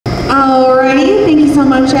Alrighty, thank you so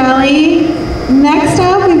much, Allie. Next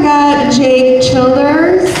up, we've got Jake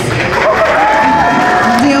Childers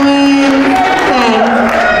doing Then.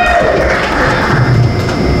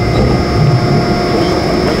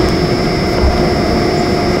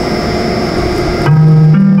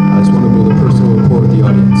 I just want to build a personal rapport with the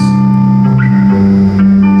audience.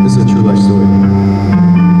 This is a true life story.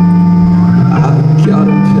 I got a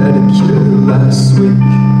pedicure last week.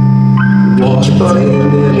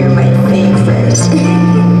 You're my favorite.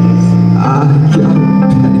 I got a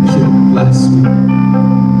pedicure last week.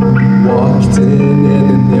 Walked in and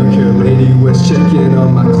the nail care lady was checking on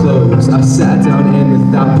my clothes. I sat down and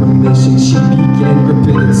without permission she began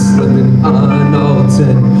gripping and slipping on all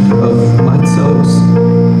 10 of my toes.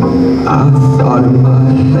 I thought in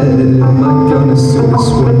my head, am I gonna soon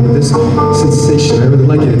swim with this sensation? I really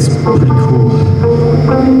like it, it's pretty cool.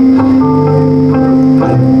 I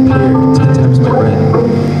pay her 10 times my rent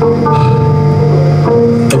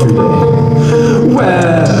every day.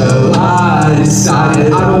 Well, I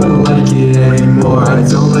decided I don't like it anymore. I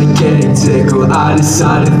don't like getting tickled. I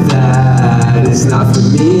decided that it's not for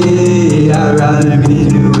me. I'd rather be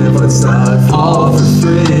doing what's not all for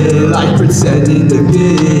free, like pretending to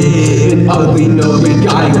be an ugly, no big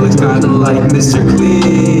guy who looks kinda like Mr.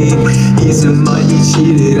 Clean. He's a mug, he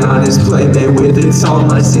cheated on his playmate with a tall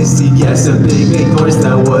my 60. Yes, a big horse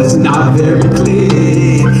that was not very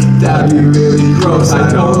clean. That'd be really gross, I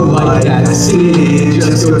don't like that scene.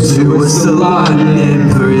 Just go to a salon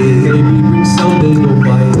and breathe. Maybe bring some bagel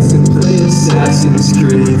bites and play Assassin's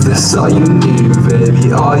Creed. That's all you need,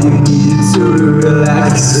 baby, all you need to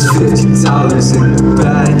relax is $50 in the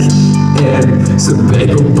back and some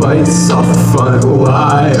bagel bites off the front.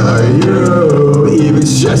 Why are you even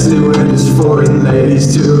stressing when there's foreign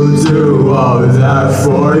ladies to do all of that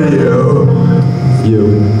for you?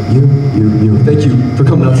 You. Thank you for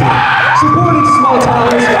coming up tonight. Supporting small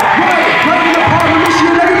towns. Right in the Palm,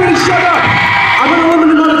 Michigan. Everybody shut up. I'm on a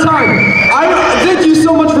limited amount of time. Thank you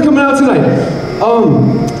so much for coming out tonight.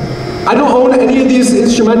 I don't own any of these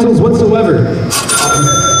instrumentals whatsoever.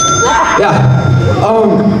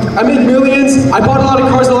 I make millions. I bought a lot of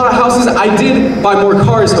cars, a lot of houses. I did buy more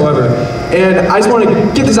cars, however. And I just want to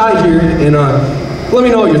get this out of here and let me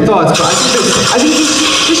know your thoughts. But I think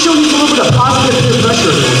this show needs a little bit of positive peer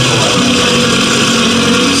pressure.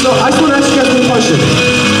 So I just want to ask you guys one question.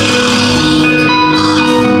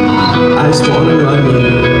 I just want to run you.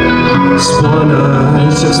 Just wanna,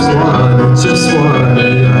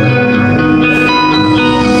 yeah.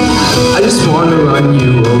 I just wanna run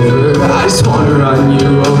you over. I just wanna run you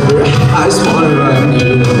over. I just wanna run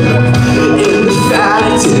you over. And the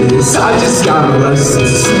fact is, I just got a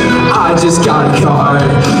license. I just got a car.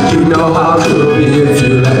 You know how it will be if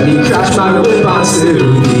you let me crash my whip onto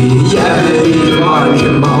the. Yeah, baby,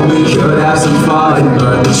 come on, we could have some fun.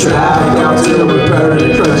 Burn the track out till we're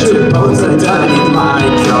burning. Crunch your bones underneath my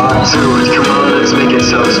car. Dude, come on, let's make it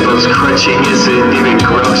so suppose crunching isn't even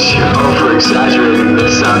gross. You're over-exaggerating the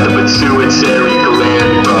sound of pituitary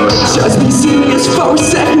gland boast. Just be serious for a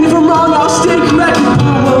second. If I'm wrong, I'll stay corrected.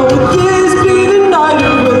 Won't this be the night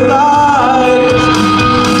of our lives?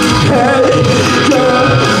 Hey, girl,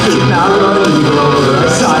 can I run you over?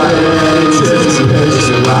 Excited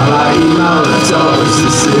anticipation while I eat my leftovers.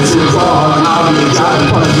 This isn't wrong. I'll be a guy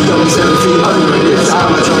punching those 7 feet under. It's how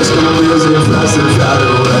my tongue's gonna lose the impressive fat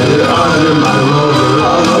away. Under my rover,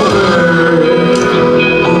 all over.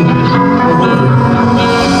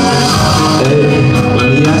 Hey, let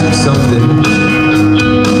me ask you something.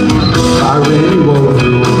 I ran you over,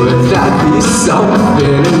 would that be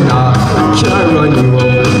something or not? Can I run you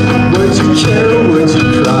over? Would you care or would you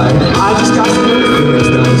cry? I just got some other feelings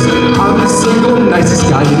nice. I'm the single nicest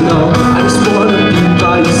guy you know. I just wanna be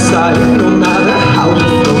by your side. No matter how the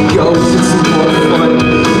flow goes, it's more fun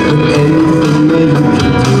than anything that you can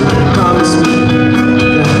do. Promise me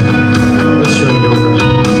that let's run you over.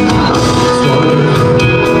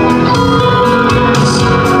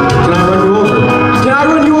 Can I run you over? Can I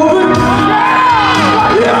run you over?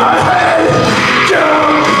 Yeah, hey, girl,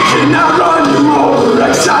 can I run you over?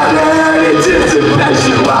 Excited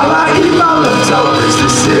anticipation while I eat my leftovers.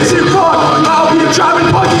 This isn't wrong. I'll be a driving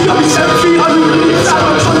punky. You'll be 7 feet under me. Inside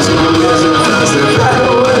my trunk, so I'm losing fast and back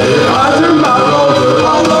away. Under my rover,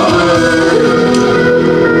 all over.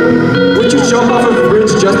 Would you jump off of a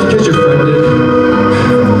bridge just because your friend did?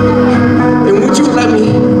 And would you let me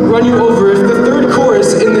run you over if the third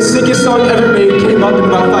chorus in the sickest song ever made came up in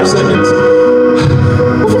about 5 seconds?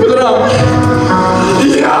 We'll figure that out.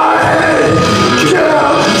 Yeah, hey,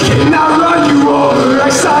 girl, can I run you over?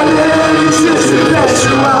 Excited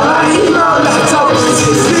anticipation while I eat my leftovers.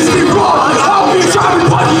 This isn't wrong. I'll be driving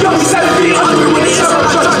funny, you'll be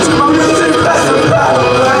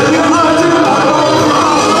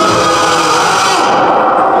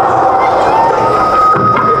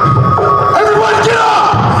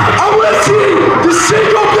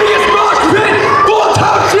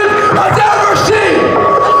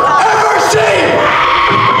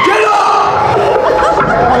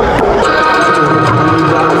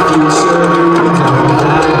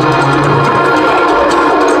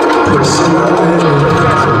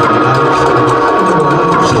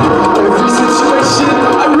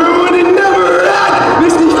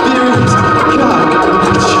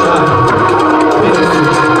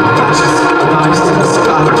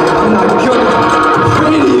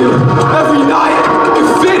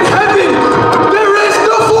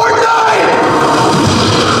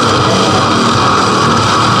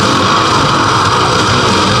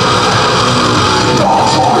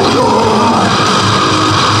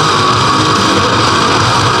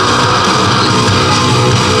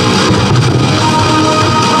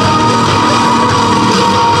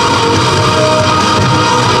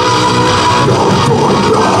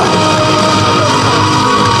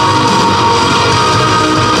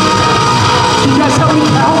guys help me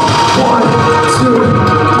count? 1, 2,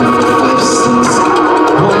 3, 4, 5, 6.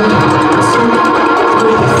 1, 2,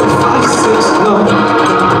 3, 4, 5, 6. No.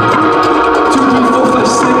 2, 3, 4, 5,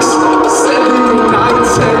 6, 7, 8, 9,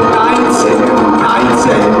 10, 9, 10, 9,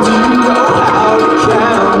 10. Do you know how to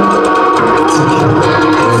count?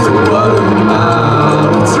 Into what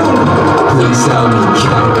amount? Please help me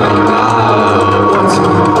count right now. 1, 2,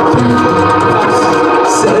 3, 4, 5, 6,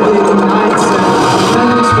 7, 8, 9, 10,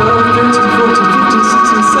 11, 12, 13, 14, 15,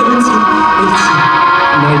 16, 17, 18,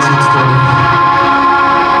 19, 20.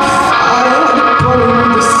 I had a party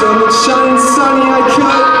with the sun that's shining sunny. I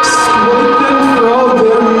could exploit them for all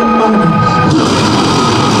their money.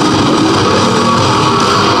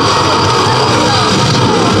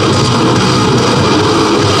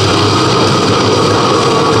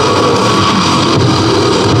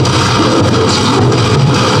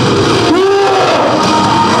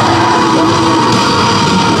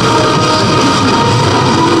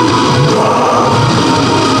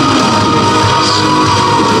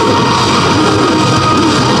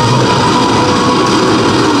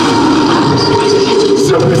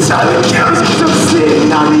 Silent counts, I'm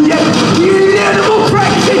sitting on the edge. The animal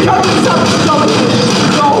practicing comes up to something.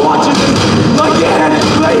 All watching this like a head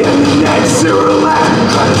lay in the neck to relax and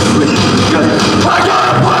try to sleep. Cause I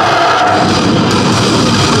gotta play!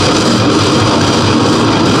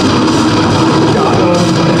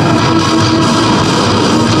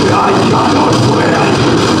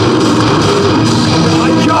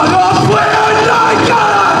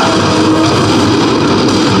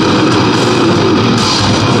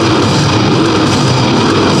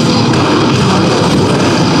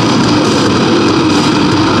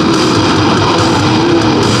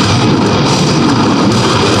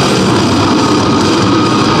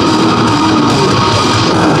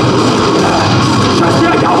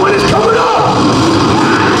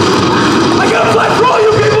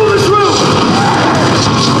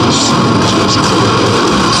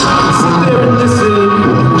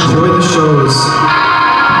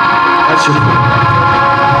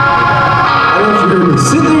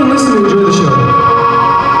 Sit there